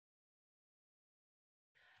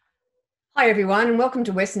Hi everyone and welcome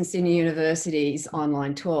to Western Sydney University's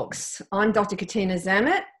online talks. I'm Dr. Katina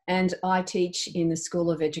Zammit and I teach in the School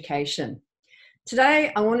of Education.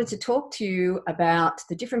 Today I wanted to talk to you about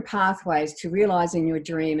the different pathways to realising your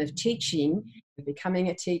dream of teaching and becoming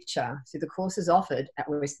a teacher through the courses offered at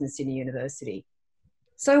Western Sydney University.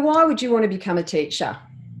 So why would you want to become a teacher?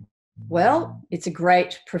 Well, it's a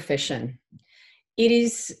great profession. It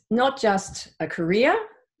is not just a career,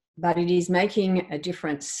 but it is making a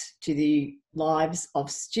difference to the lives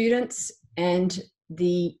of students and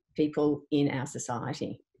the people in our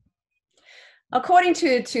society. According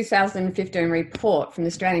to a 2015 report from the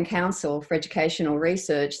Australian Council for Educational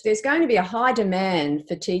Research, there's going to be a high demand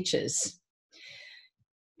for teachers.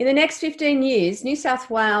 In the next 15 years, New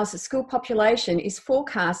South Wales' school population is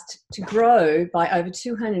forecast to grow by over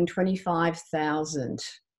 225,000.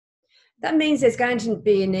 That means there's going to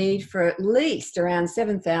be a need for at least around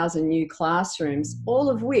 7,000 new classrooms,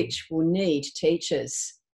 all of which will need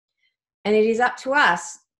teachers. And it is up to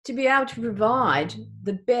us to be able to provide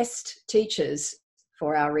the best teachers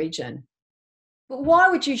for our region. But why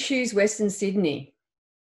would you choose Western Sydney?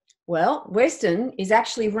 Well, Western is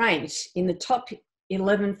actually ranked in the top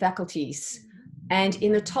 11 faculties and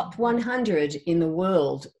in the top 100 in the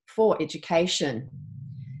world for education.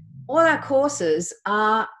 All our courses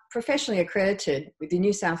are professionally accredited with the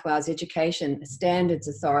New South Wales Education Standards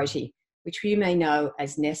Authority, which you may know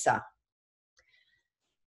as NESA.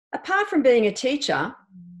 Apart from being a teacher,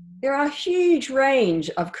 there are a huge range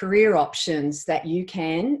of career options that you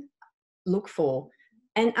can look for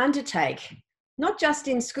and undertake, not just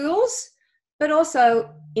in schools, but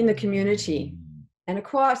also in the community and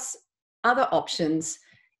across other options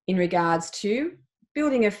in regards to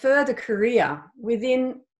building a further career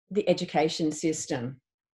within the education system.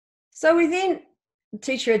 So within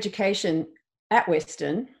teacher education at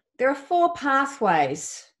Western, there are 4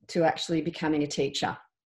 pathways to actually becoming a teacher.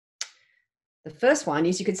 The first one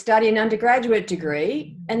is you could study an undergraduate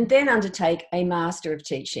degree and then undertake a Master of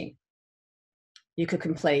Teaching. You could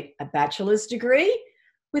complete a bachelor's degree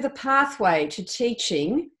with a pathway to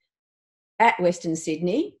teaching at Western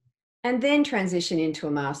Sydney and then transition into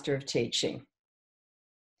a Master of Teaching.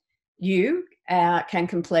 You can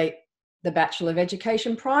complete the Bachelor of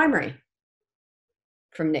Education Primary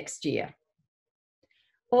from next year.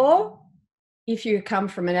 Or if you come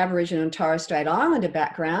from an Aboriginal and Torres Strait Islander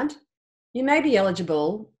background, you may be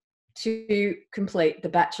eligible to complete the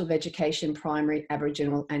Bachelor of Education Primary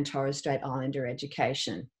Aboriginal and Torres Strait Islander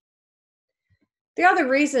education. The other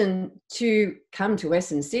reason to come to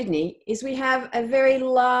Western Sydney is we have a very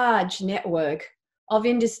large network of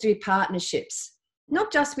industry partnerships, not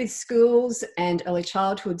just with schools and early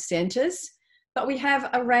childhood centres, but we have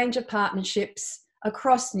a range of partnerships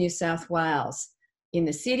across New South Wales, in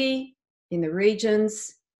the city, in the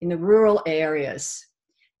regions, in the rural areas.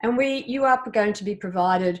 And you are going to be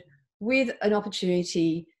provided with an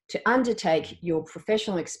opportunity to undertake your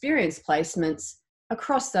professional experience placements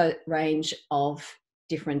across the range of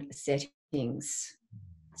different settings.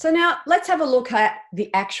 So now let's have a look at the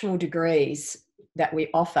actual degrees that we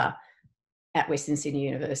offer at Western Sydney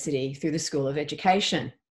University through the School of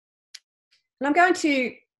Education. And I'm going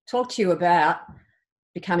to talk to you about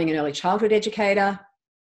becoming an early childhood educator,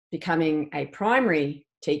 becoming a primary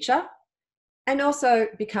teacher, and also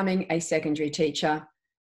becoming a secondary teacher,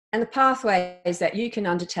 and the pathways that you can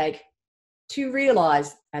undertake to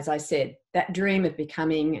realise, as I said, that dream of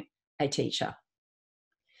becoming a teacher.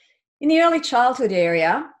 In the early childhood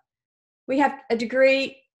area, we have a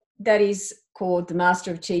degree that is called the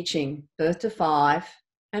Master of Teaching, Birth to 5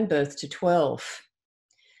 and Birth to 12.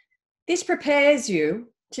 This prepares you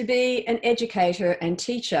to be an educator and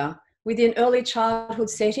teacher within early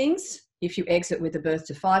childhood settings if you exit with a Birth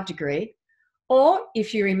to 5 degree, or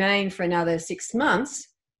if you remain for another 6 months,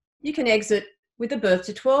 you can exit with a Birth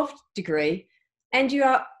to 12 degree and you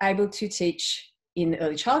are able to teach in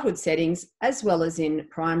early childhood settings as well as in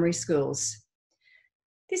primary schools.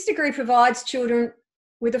 This degree provides children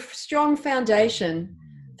with a strong foundation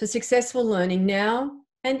for successful learning now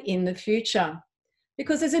and in the future.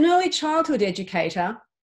 Because as an early childhood educator,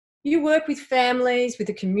 you work with families, with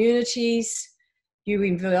the communities, you're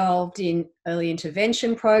involved in early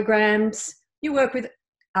intervention programs, you work with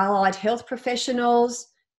allied health professionals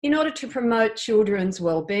in order to promote children's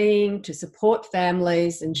well-being, to support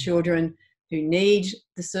families and children who need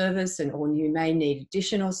the service and or you may need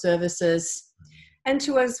additional services, and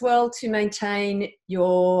to as well to maintain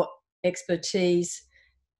your expertise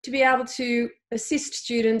to be able to assist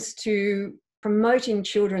students to promoting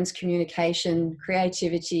children's communication,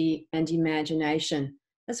 creativity and imagination,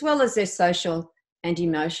 as well as their social and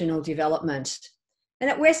emotional development. And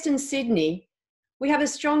at Western Sydney, we have a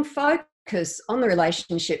strong focus on the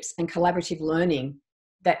relationships and collaborative learning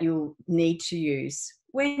that you'll need to use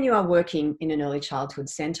when you are working in an early childhood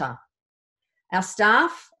centre. Our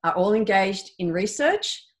staff are all engaged in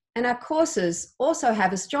research, and our courses also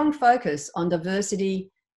have a strong focus on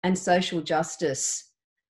diversity and social justice.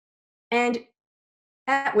 And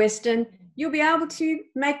at Western, you'll be able to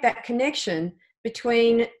make that connection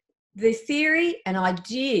between the theory and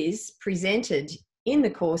ideas presented in the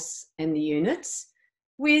course and the units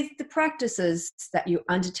with the practices that you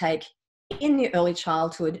undertake in the early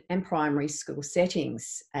childhood and primary school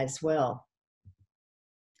settings as well.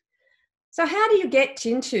 So how do you get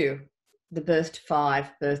into the birth to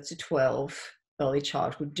 5, birth to 12 early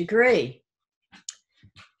childhood degree?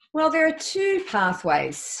 Well, there are two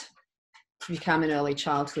pathways to become an early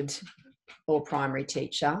childhood or primary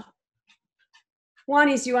teacher. One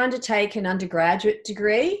is you undertake an undergraduate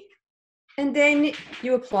degree and then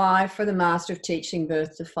you apply for the Master of Teaching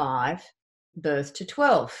birth to 5, birth to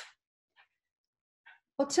 12.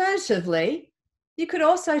 Alternatively, you could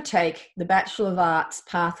also take the Bachelor of Arts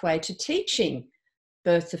pathway to teaching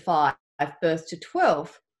birth to 5, birth to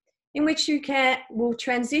 12, in which you will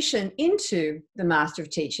transition into the Master of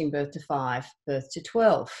Teaching birth to 5, birth to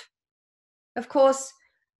 12. Of course,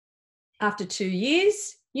 after 2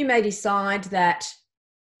 years, you may decide that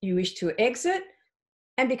you wish to exit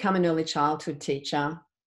and become an early childhood teacher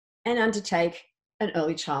and undertake an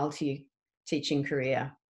early childhood teaching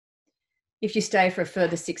career. If you stay for a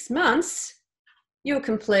further 6 months, you'll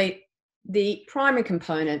complete the primary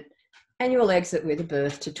component and you'll exit with a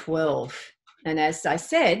birth to 12. And as I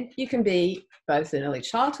said, you can be both an early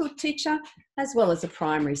childhood teacher as well as a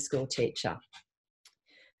primary school teacher.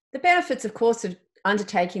 The benefits, of course, of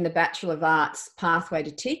undertaking the Bachelor of Arts pathway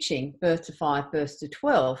to teaching, birth to 5, birth to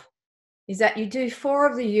 12, is that you do 4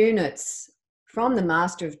 of the units from the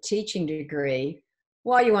Master of Teaching degree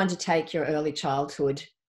while you undertake your early childhood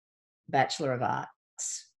Bachelor of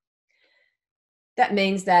Arts. That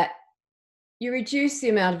means that you reduce the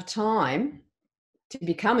amount of time to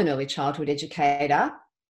become an early childhood educator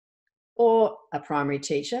or a primary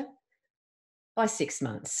teacher by 6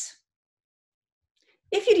 months.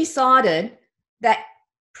 If you decided that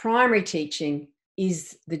primary teaching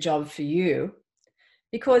is the job for you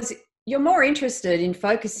because you're more interested in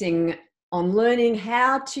focusing on learning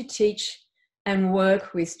how to teach and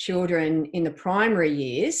work with children in the primary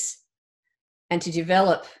years and to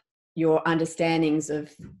develop your understandings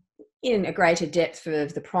of in a greater depth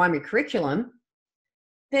of the primary curriculum,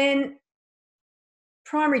 then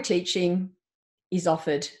primary teaching is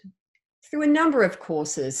offered through a number of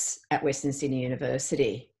courses at Western Sydney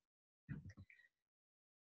University.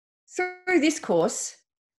 Through this course,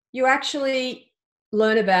 you actually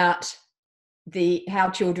learn about how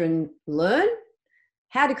children learn,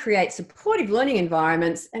 how to create supportive learning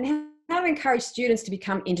environments, and how to encourage students to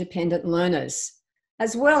become independent learners,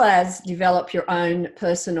 as well as develop your own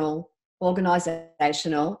personal,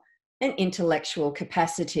 organisational, and intellectual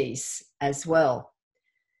capacities as well.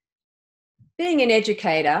 Being an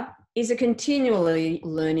educator is a continually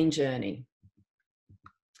learning journey.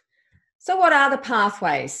 So what are the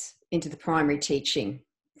pathways into the primary teaching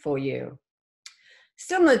for you?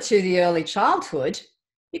 Similar to the early childhood,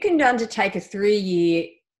 you can undertake a 3-year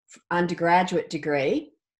undergraduate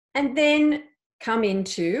degree and then come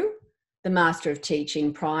into the Master of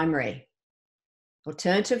Teaching primary.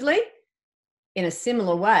 Alternatively, in a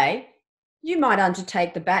similar way, you might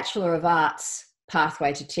undertake the Bachelor of Arts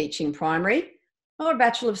pathway to teaching primary or a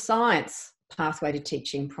Bachelor of Science pathway to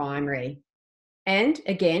teaching primary. And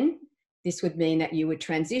again, this would mean that you would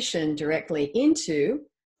transition directly into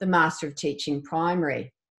the Master of Teaching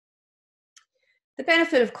primary. The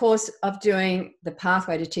benefit, of course, of doing the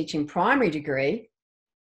pathway to teaching primary degree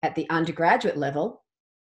at the undergraduate level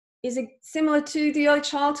is similar to the early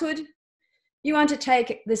childhood. You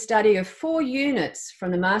undertake the study of 4 units from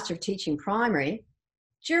the Master of Teaching primary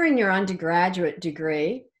during your undergraduate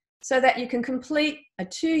degree so that you can complete a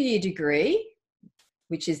 2-year degree,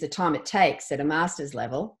 which is the time it takes at a master's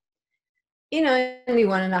level, in only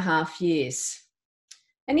 1.5 years.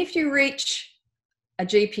 And if you reach a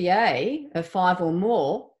GPA of 5 or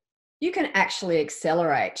more, you can actually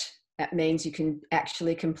accelerate. That means you can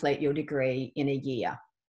actually complete your degree in a year.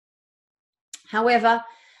 However,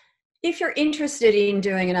 if you're interested in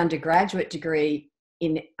doing an undergraduate degree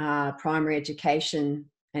in primary education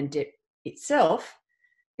and itself,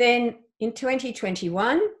 then in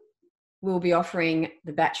 2021, we'll be offering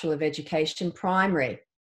the Bachelor of Education primary.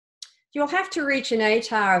 You'll have to reach an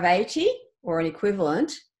ATAR of 80 or an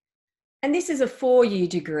equivalent, and this is a 4-year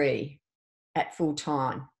degree at full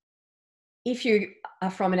time. If you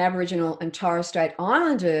are from an Aboriginal and Torres Strait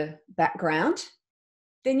Islander background,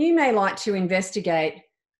 then you may like to investigate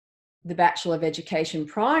the Bachelor of Education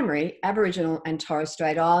Primary Aboriginal and Torres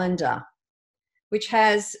Strait Islander, which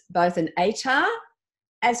has both an ATAR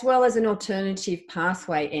as well as an alternative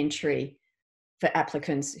pathway entry for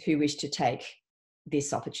applicants who wish to take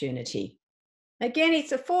this opportunity. Again,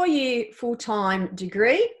 it's a 4-year full-time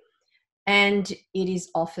degree, and it is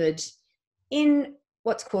offered in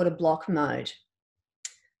what's called a block mode.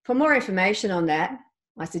 For more information on that,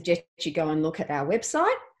 I suggest you go and look at our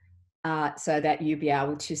website so that you'll be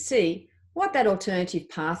able to see what that alternative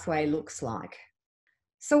pathway looks like.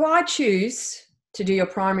 So why choose to do your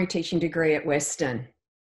primary teaching degree at Western?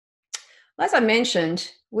 As I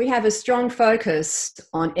mentioned, we have a strong focus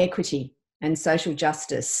on equity and social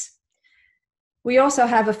justice. We also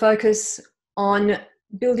have a focus on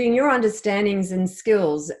building your understandings and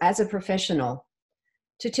skills as a professional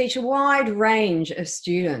to teach a wide range of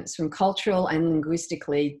students from cultural and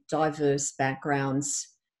linguistically diverse backgrounds,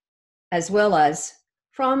 as well as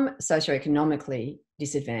from socioeconomically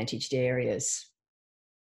disadvantaged areas.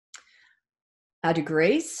 Our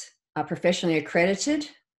degrees are professionally accredited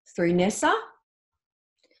through NESA,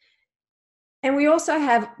 and we also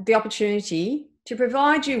have the opportunity to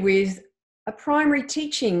provide you with a primary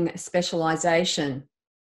teaching specialisation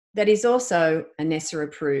that is also a NESA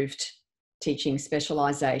approved teaching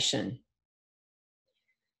specialisation.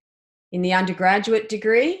 In the undergraduate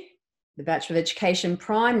degree, the Bachelor of Education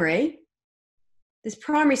Primary, this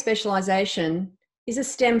primary specialisation is a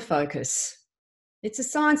STEM focus. It's a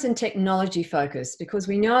science and technology focus because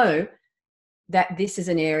we know that this is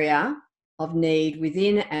an area of need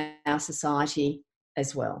within our society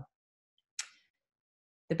as well.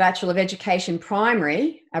 The Bachelor of Education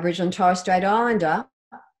Primary, Aboriginal and Torres Strait Islander,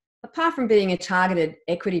 apart from being a targeted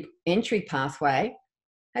equity entry pathway,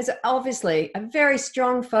 has obviously a very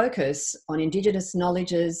strong focus on Indigenous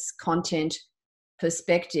knowledges, content,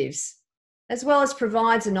 perspectives, as well as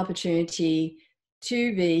provides an opportunity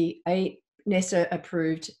to be a NESA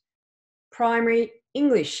approved primary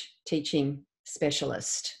English teaching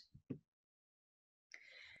specialist.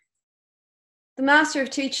 The Master of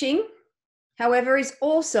Teaching, however, is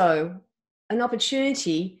also an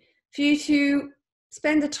opportunity for you to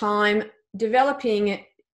spend the time developing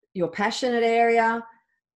your passionate area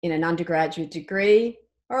in an undergraduate degree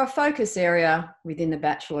or a focus area within the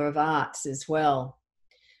Bachelor of Arts as well.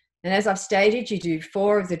 And as I've stated, you do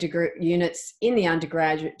 4 of the degree units in the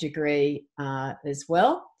undergraduate degree as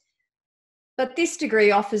well. But this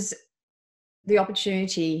degree offers the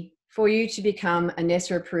opportunity for you to become a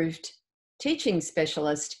NESA approved teaching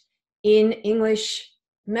specialist in English,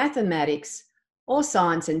 mathematics, or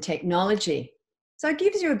science and technology. So it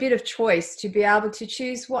gives you a bit of choice to be able to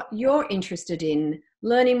choose what you're interested in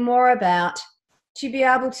learning more about, to be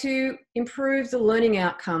able to improve the learning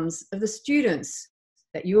outcomes of the students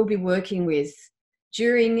that you will be working with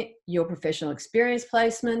during your professional experience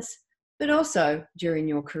placements, but also during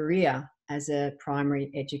your career as a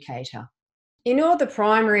primary educator. In all the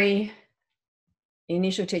primary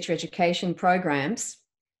initial teacher education programs,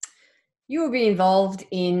 you will be involved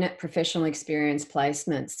in professional experience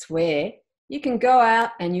placements where you can go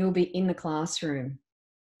out and you'll be in the classroom.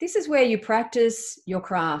 This is where you practice your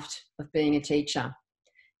craft of being a teacher.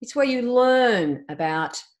 It's where you learn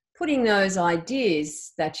about putting those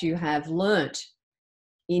ideas that you have learnt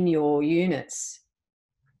in your units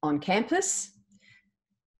on campus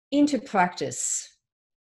into practice.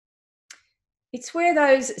 It's where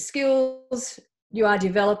those skills you are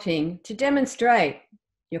developing to demonstrate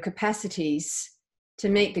your capacities to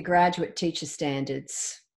meet the graduate teacher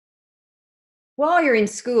standards. While you're in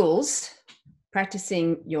schools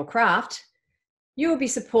practicing your craft, you will be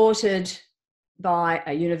supported by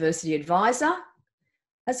a university advisor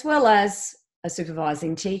as well as a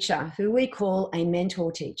supervising teacher who we call a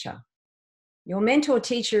mentor teacher. Your mentor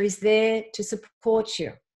teacher is there to support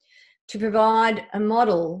you, to provide a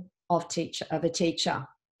model of a teacher,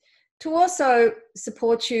 to also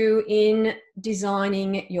support you in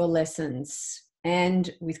designing your lessons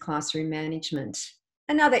and with classroom management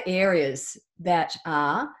and other areas that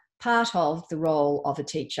are part of the role of a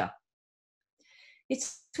teacher.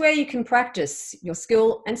 It's where you can practice your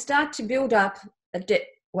skill and start to build up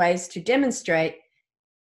ways to demonstrate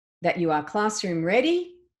that you are classroom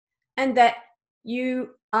ready and that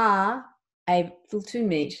you are able to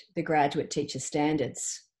meet the graduate teacher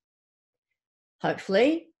standards.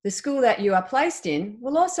 Hopefully, the school that you are placed in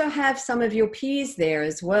will also have some of your peers there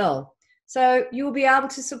as well. So you'll be able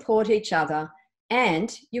to support each other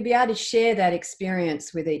and you'll be able to share that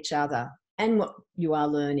experience with each other and what you are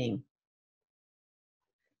learning.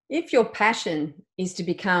 If your passion is to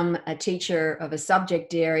become a teacher of a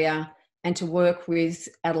subject area and to work with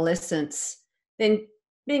adolescents, then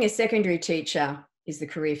being a secondary teacher is the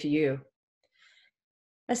career for you.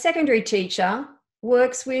 A secondary teacher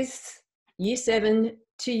works with Year 7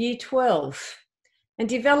 to Year 12 and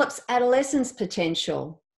develops adolescents'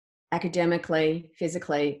 potential academically,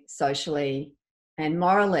 physically, socially, and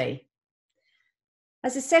morally.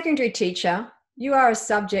 As a secondary teacher, you are a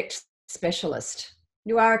subject specialist.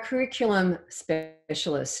 You are a curriculum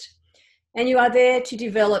specialist, and you are there to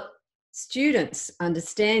develop students'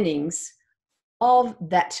 understandings of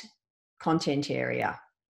that content area.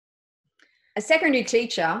 A secondary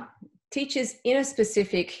teacher teaches in a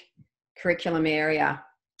specific curriculum area.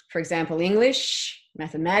 For example, English,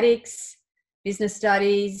 mathematics, business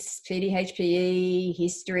studies, PDHPE,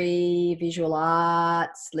 history, visual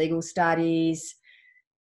arts, legal studies.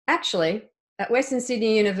 Actually, at Western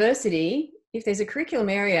Sydney University, if there's a curriculum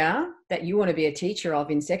area that you want to be a teacher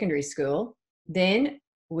of in secondary school, then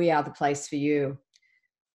we are the place for you.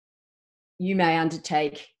 You may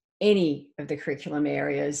undertake any of the curriculum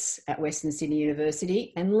areas at Western Sydney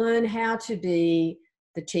University and learn how to be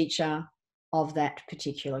the teacher of that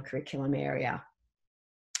particular curriculum area.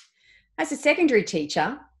 As a secondary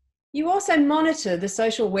teacher, you also monitor the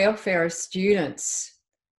social welfare of students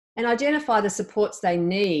and identify the supports they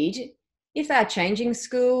need if they're changing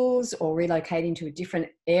schools or relocating to a different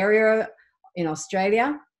area in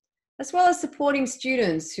Australia, as well as supporting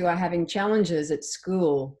students who are having challenges at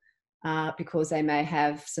school because they may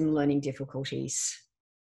have some learning difficulties.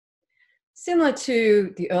 Similar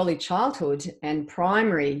to the early childhood and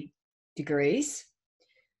primary degrees,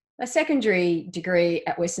 a secondary degree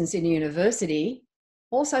at Western Sydney University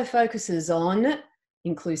also focuses on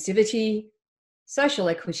inclusivity, social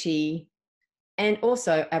equity, and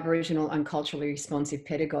also Aboriginal and culturally responsive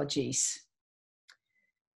pedagogies.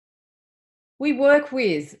 We work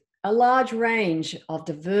with a large range of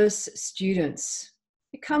diverse students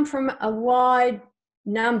who come from a wide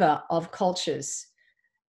number of cultures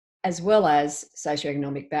as well as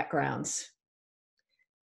socioeconomic backgrounds.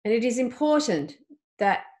 And it is important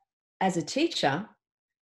that as a teacher,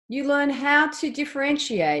 you learn how to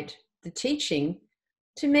differentiate the teaching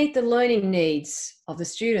to meet the learning needs of the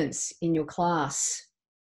students in your class.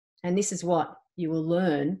 And this is what you will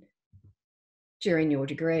learn during your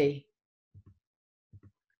degree.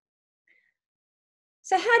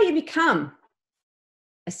 So how do you become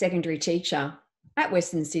a secondary teacher at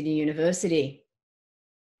Western Sydney University?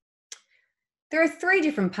 There are 3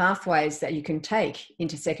 different pathways that you can take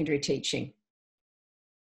into secondary teaching.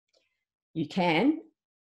 You can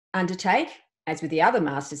undertake, as with the other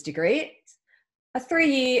master's degree, a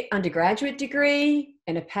 3-year undergraduate degree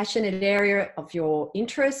in a passionate area of your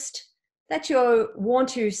interest that you want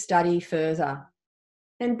to study further.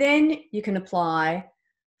 And then you can apply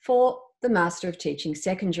for the Master of Teaching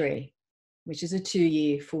Secondary, which is a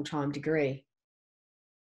 2-year full-time degree.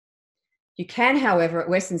 You can, however, at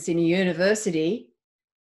Western Sydney University,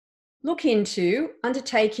 look into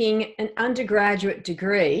undertaking an undergraduate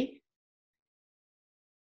degree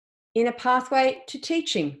in a pathway to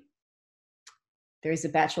teaching. There is a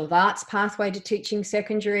Bachelor of Arts pathway to teaching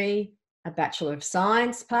secondary, a Bachelor of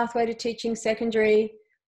Science pathway to teaching secondary,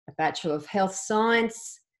 a Bachelor of Health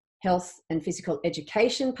Science, Health and Physical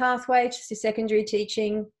Education pathway to secondary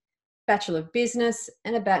teaching, Bachelor of Business,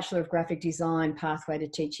 and a Bachelor of Graphic Design pathway to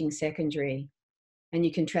teaching secondary. And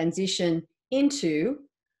you can transition into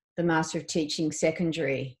the Master of Teaching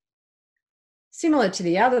Secondary. Similar to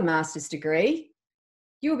the other master's degree,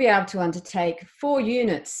 you'll be able to undertake 4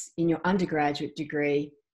 units in your undergraduate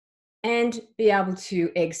degree and be able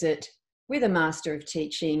to exit with a Master of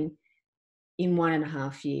Teaching in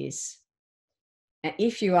 1.5 years. And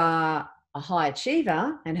if you are a high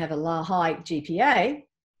achiever and have a high GPA,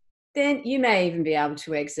 then you may even be able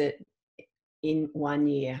to exit in 1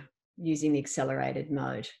 year using the accelerated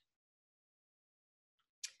mode.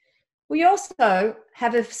 We also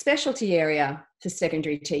have a specialty area for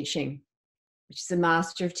secondary teaching, which is the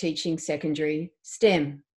Master of Teaching Secondary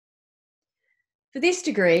STEM. For this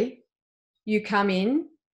degree, you come in,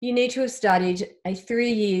 you need to have studied a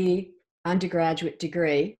 3-year undergraduate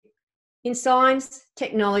degree in science,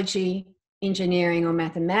 technology, engineering or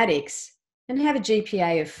mathematics and have a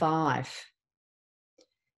GPA of 5.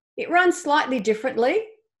 It runs slightly differently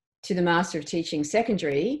to the Master of Teaching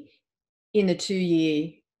Secondary in the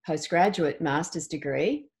 2-year postgraduate master's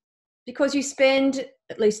degree because you spend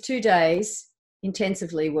at least 2 days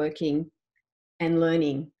intensively working and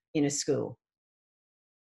learning in a school.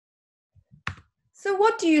 So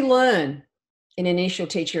what do you learn in an initial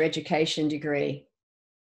teacher education degree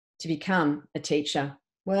to become a teacher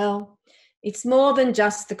Well, it's more than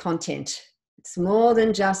just the content. It's more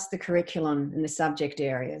than just the curriculum and the subject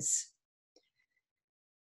areas.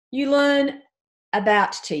 You learn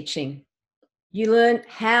about teaching. You learn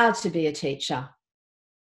how to be a teacher,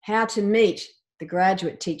 how to meet the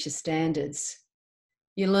graduate teacher standards.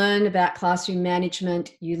 You learn about classroom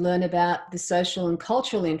management. You learn about the social and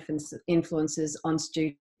cultural influences on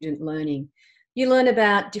student learning. You learn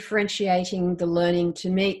about differentiating the learning to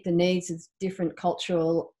meet the needs of different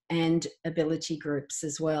cultural and ability groups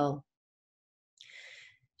as well.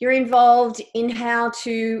 You're involved in how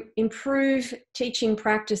to improve teaching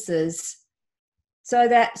practices so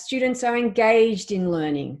that students are engaged in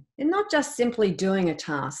learning. They're not just simply doing a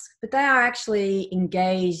task, but they are actually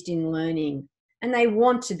engaged in learning and they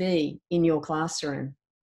want to be in your classroom.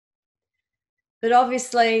 But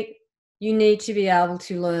obviously, you need to be able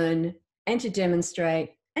to learn and to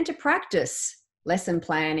demonstrate and to practice lesson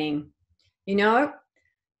planning. You know,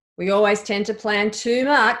 we always tend to plan too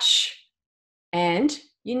much, and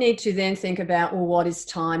you need to then think about, well, what is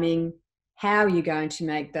timing? How are you going to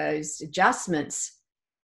make those adjustments?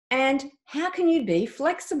 And how can you be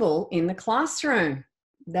flexible in the classroom?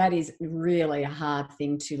 That is really a hard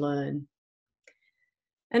thing to learn.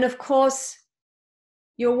 And of course,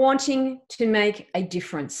 you're wanting to make a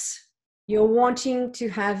difference. You're wanting to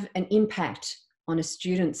have an impact on a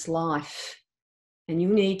student's life. And you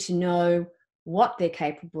need to know what they're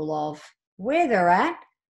capable of, where they're at,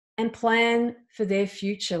 and plan for their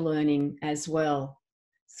future learning as well,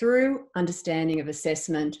 through understanding of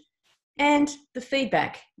assessment and the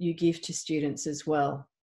feedback you give to students as well.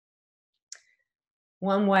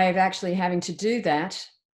 One way of actually having to do that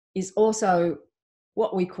is also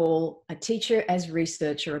what we call a teacher as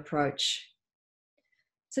researcher approach.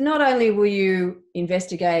 So not only will you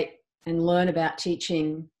investigate and learn about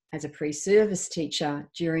teaching as a pre-service teacher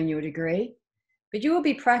during your degree, but you will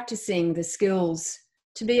be practicing the skills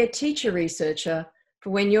to be a teacher researcher for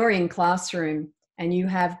when you're in classroom and you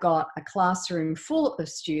have got a classroom full of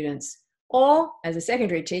students, or as a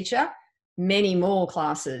secondary teacher, many more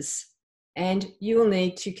classes. And you will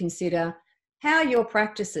need to consider how your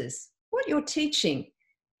practices, what you're teaching,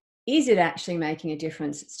 is it actually making a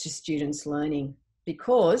difference to students' learning?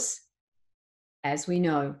 Because, as we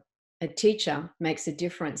know, a teacher makes a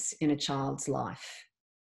difference in a child's life.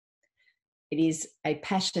 It is a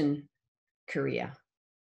passion career.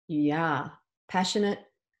 You are passionate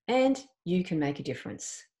and you can make a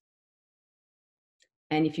difference.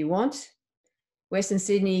 And if you want, Western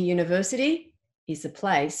Sydney University is the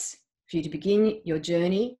place for you to begin your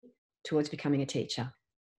journey towards becoming a teacher.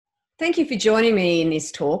 Thank you for joining me in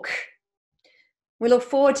this talk. We look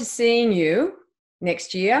forward to seeing you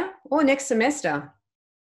next year or next semester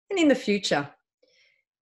and in the future.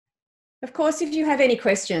 Of course, if you have any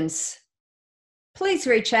questions, please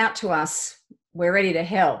reach out to us. We're ready to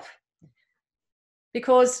help.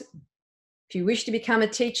 Because if you wish to become a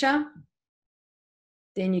teacher,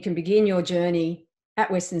 then you can begin your journey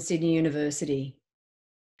at Western Sydney University.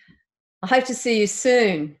 I hope to see you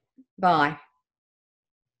soon. Bye.